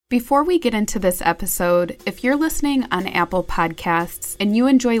Before we get into this episode, if you're listening on Apple Podcasts and you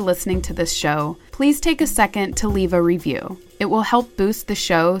enjoy listening to this show, please take a second to leave a review. It will help boost the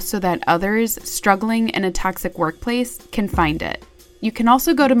show so that others struggling in a toxic workplace can find it. You can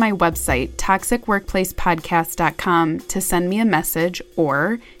also go to my website, toxicworkplacepodcast.com, to send me a message,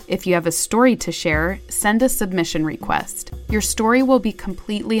 or if you have a story to share, send a submission request. Your story will be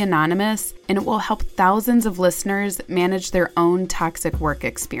completely anonymous, and it will help thousands of listeners manage their own toxic work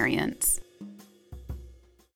experience.